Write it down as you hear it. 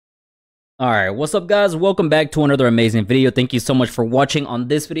Alright, what's up guys? Welcome back to another amazing video. Thank you so much for watching. On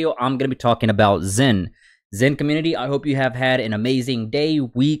this video, I'm going to be talking about Xen. Xen community, I hope you have had an amazing day,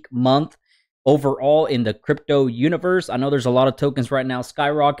 week, month, overall in the crypto universe. I know there's a lot of tokens right now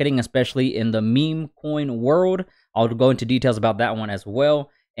skyrocketing, especially in the meme coin world. I'll go into details about that one as well.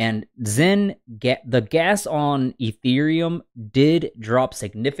 And Xen, the gas on Ethereum did drop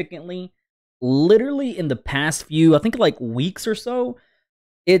significantly. Literally in the past few, I think like weeks or so.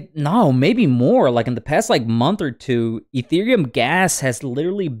 Maybe more. Like in the past like month or two, Ethereum gas has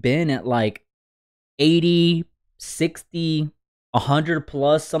literally been at like 80, 60, 100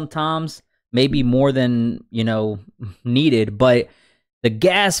 plus sometimes, maybe more than, needed. But the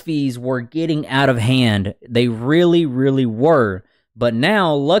gas fees were getting out of hand. They really, really were. But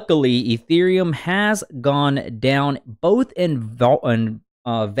now, luckily, Ethereum has gone down both in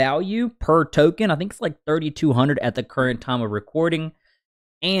value per token. I think it's like 3,200 at the current time of recording.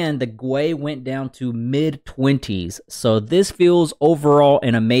 And the GWEI went down to mid-20s. So this feels overall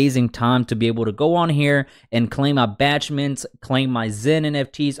an amazing time to be able to go on here and claim my batchments, claim my Xen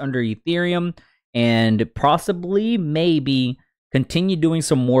NFTs under Ethereum, and possibly, maybe, continue doing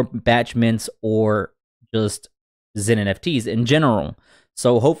some more batchments or just Xen NFTs in general.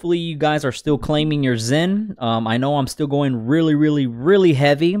 So hopefully you guys are still claiming your Xen. I know I'm still going really, really, really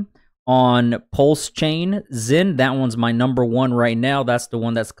heavy on Pulse Chain Xen. That one's my number one right now. That's the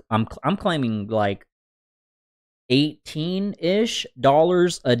one that's I'm claiming like $18-ish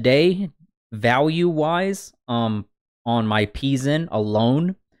a day value wise on my PZen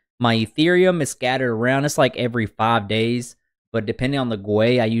alone. My Ethereum is scattered around. It's like every 5 days, but depending on the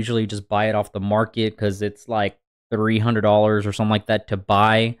GWEI, I usually just buy it off the market because it's like $300 or something like that to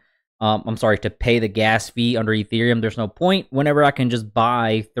buy. To pay the gas fee under Ethereum. There's no point whenever I can just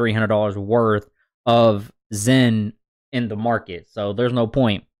buy $300 worth of Xen in the market. So there's no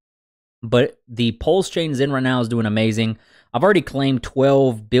point. But the Pulse Chain Xen right now is doing amazing. I've already claimed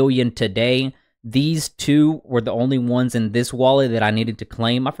 12 billion today. These two were the only ones in this wallet that I needed to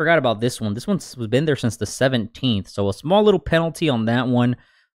claim. I forgot about this one. This one's been there since the 17th. So a small little penalty on that one.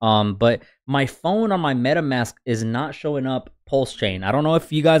 But my phone on my MetaMask is not showing up Pulse Chain. I don't know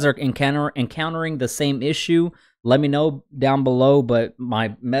if you guys are encountering the same issue. Let me know down below, but my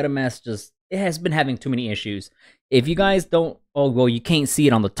MetaMask it has been having too many issues. If you guys don't, oh, well, you can't see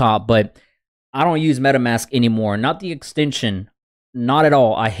it on the top, but I don't use MetaMask anymore. Not the extension. Not at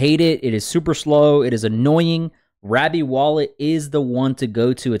all. I hate it. It is super slow. It is annoying. Rabby Wallet is the one to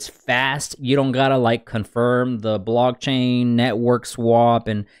go to. It's fast. You don't gotta like confirm the blockchain network swap,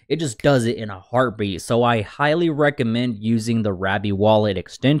 and it just does it in a heartbeat. So I highly recommend using the Rabby Wallet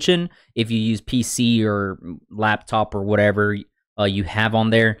extension if you use PC or laptop or whatever you have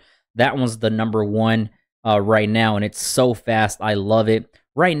on there. That one's the number one right now, and it's so fast. I love it.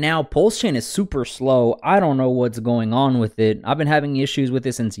 Right now, Pulse Chain is super slow. I don't know what's going on with it. I've been having issues with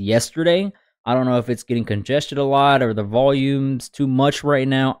it since yesterday. I don't know if it's getting congested a lot or the volume's too much right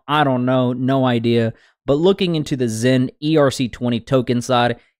now. I don't know. No idea. But looking into the Xen ERC20 token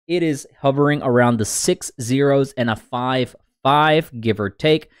side, it is hovering around the 6 zeros and a 5, give or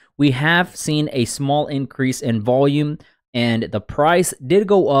take. We have seen a small increase in volume, and the price did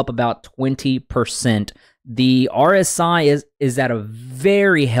go up about 20%. The RSI is at a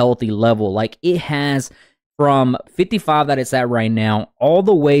very healthy level. Like it has from 55 that it's at right now, all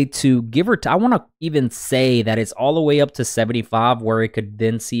the way to give or take. I want to even say that it's all the way up to 75, where it could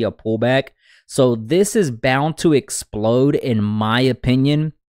then see a pullback. So this is bound to explode, in my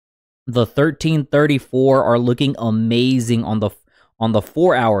opinion. The 1334 are looking amazing on the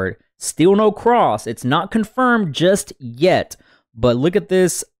 4 hour. Still no cross. It's not confirmed just yet. But look at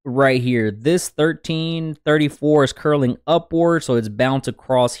this right here. This 1334 is curling upward, so it's bound to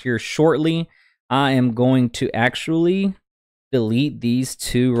cross here shortly. I am going to actually delete these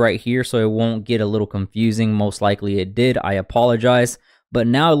two right here so it won't get a little confusing. Most likely it did. I apologize. But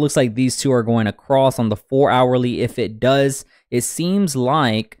now it looks like these two are going to cross on the 4 hourly. If it does, it seems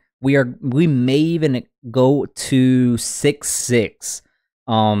like we may even go to 6.6.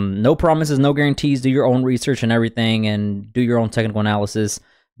 No promises, no guarantees. Do your own research and everything, and do your own technical analysis.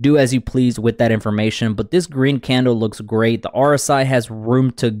 Do as you please with that information. But this green candle looks great. The RSI has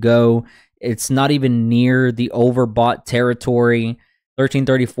room to go. It's not even near the overbought territory.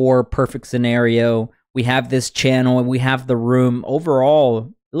 1334, perfect scenario. We have this channel and we have the room.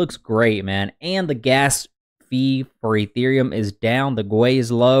 Overall, it looks great, man. And the gas fee for Ethereum is down. The GWEI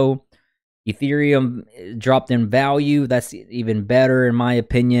is low. Ethereum dropped in value. That's even better in my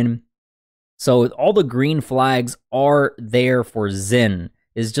opinion. So all the green flags are there for Xen.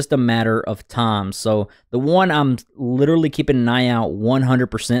 It's just a matter of time. So the one I'm literally keeping an eye out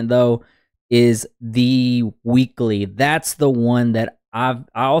 100% though, is the weekly. That's the one that I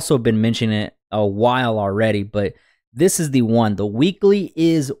also been mentioning it a while already, but this is the one. The weekly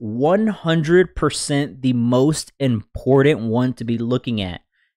is 100% the most important one to be looking at.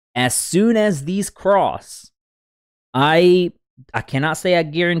 As soon as these cross, I cannot say I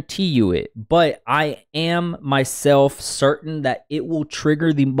guarantee you it, but I am myself certain that it will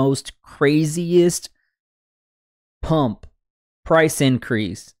trigger the most craziest pump, price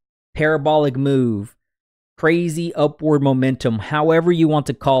increase, parabolic move, crazy upward momentum, however you want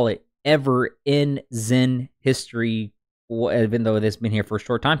to call it, ever in Xen history, even though it's been here for a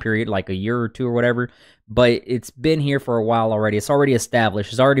short time period, like a year or two or whatever, but it's been here for a while already. It's already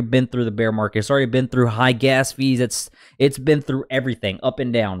established. It's already been through the bear market. It's already been through high gas fees. It's been through everything, up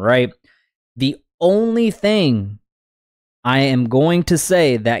and down, right? The only thing I am going to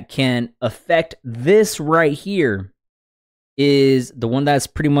say that can affect this right here is the one that's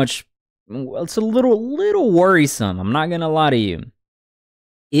pretty much, well, it's a little worrisome, I'm not gonna lie to you,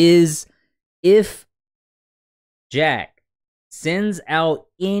 is if Jack sends out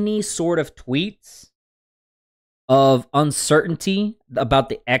any sort of tweets of uncertainty about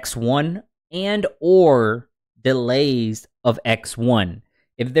the X1 and or delays of X1.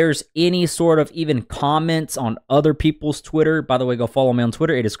 If there's any sort of even comments on other people's Twitter, by the way, go follow me on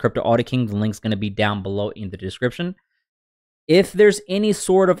Twitter. It is CryptoAudiKing. The link's going to be down below in the description. If there's any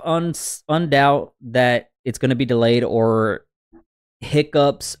sort of undoubt that it's going to be delayed or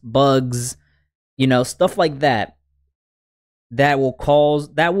hiccups, bugs, you know, stuff like that, that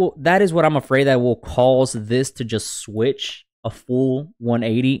is what I'm afraid that will cause this to just switch a full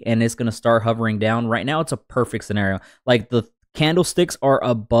 180 and it's going to start hovering down. Right now, it's a perfect scenario. Like the candlesticks are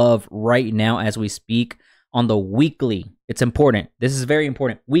above right now as we speak on the weekly. It's important. This is very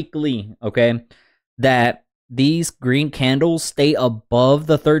important. Weekly, okay? That these green candles stay above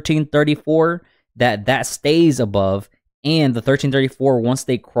the 1334, that stays above, and the 1334, once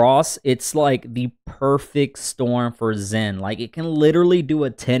they cross, it's like the perfect storm for Xen. Like it can literally do a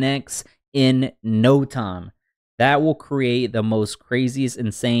 10x in no time. That will create the most craziest,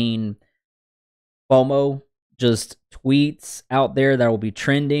 insane FOMO, just tweets out there that will be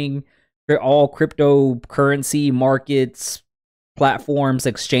trending. All cryptocurrency markets, platforms,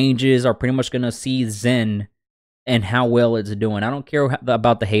 exchanges are pretty much going to see Xen and how well it's doing. I don't care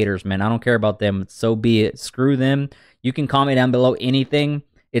about the haters, man. I don't care about them. So be it. Screw them. You can comment down below anything.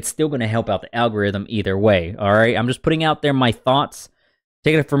 It's still going to help out the algorithm either way, all right? I'm just putting out there my thoughts.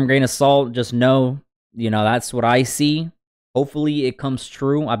 Take it from a grain of salt. Just know, you know, that's what I see. Hopefully it comes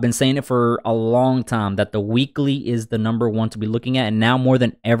true. I've been saying it for a long time that the weekly is the number one to be looking at, and now more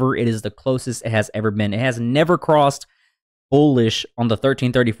than ever, it is the closest it has ever been. It has never crossed bullish on the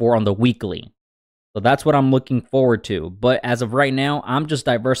 1334 on the weekly. So that's what I'm looking forward to. But as of right now, I'm just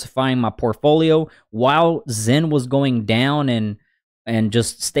diversifying my portfolio. While Xen was going down and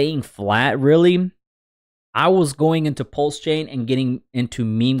just staying flat, really, I was going into Pulse Chain and getting into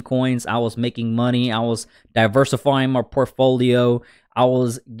meme coins. I was making money. I was diversifying my portfolio. I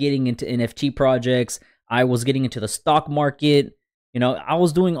was getting into NFT projects. I was getting into the stock market. You know, I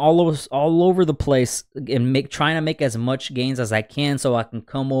was doing all over the place and trying to make as much gains as I can so I can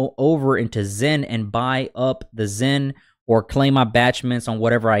come over into Xen and buy up the Xen or claim my batchments on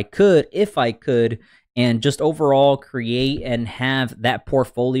whatever I could, if I could, and just overall create and have that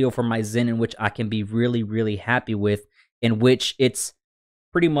portfolio for my Xen in which I can be really, really happy with, in which it's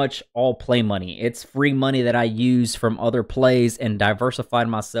pretty much all play money. It's free money that I use from other plays and diversified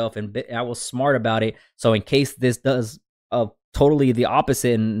myself, and I was smart about it. So in case this does totally the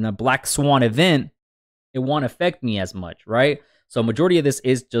opposite in a black swan event, it won't affect me as much, right? So majority of this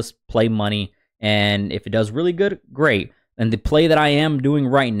is just play money, and if it does really good, great. And the play that I am doing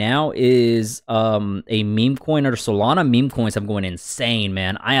right now is a meme coin or Solana. Meme coins have going insane,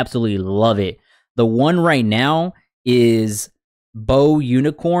 man. I absolutely love it. The one right now is Bow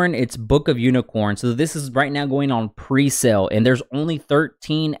Unicorn. It's Book of Unicorn. So this is right now going on pre-sale, and there's only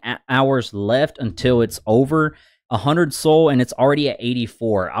 13 hours left until it's over. 100 SOL, and it's already at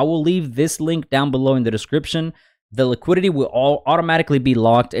 84. I will leave this link down below in the description. The liquidity will all automatically be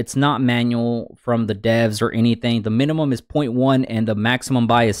locked. It's not manual from the devs or anything. The minimum is 0.1 and the maximum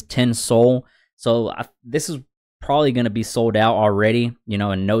buy is 10 SOL. So this is probably going to be sold out already, you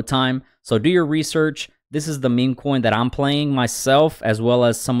know, in no time. So do your research. This is the meme coin that I'm playing myself, as well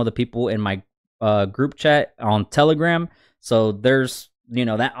as some of the people in my group chat on Telegram. So there's, you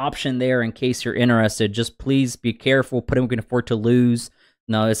know, that option there in case you're interested. Just please be careful. Put in, we can afford to lose.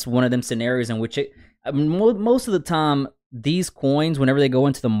 No, it's one of them scenarios in which most of the time these coins, whenever they go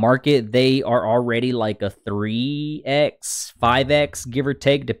into the market, they are already like a 3x, 5x, give or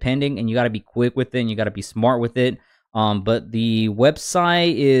take, depending. And you got to be quick with it and you got to be smart with it. But the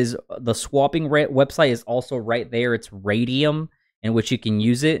website is, the swapping website is also right there. It's Radium, in which you can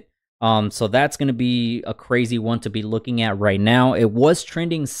use it. So that's going to be a crazy one to be looking at right now. It was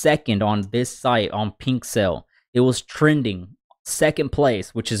trending second on this site on Pink Cell. It was trending second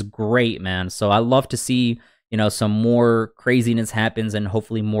place, which is great, man. So I love to see, you know, some more craziness happens and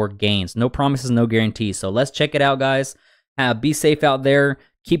hopefully more gains. No promises, no guarantees. So let's check it out, guys. Be safe out there.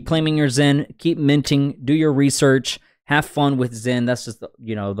 Keep claiming your Xen. Keep minting. Do your research. Have fun with Xen. That's just,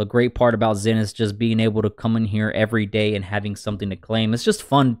 you know, the great part about Xen is just being able to come in here every day and having something to claim. It's just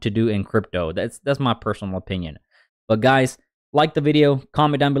fun to do in crypto. That's my personal opinion. But guys, like the video,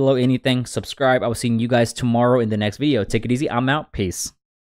 comment down below anything, subscribe. I will see you guys tomorrow in the next video. Take it easy. I'm out. Peace.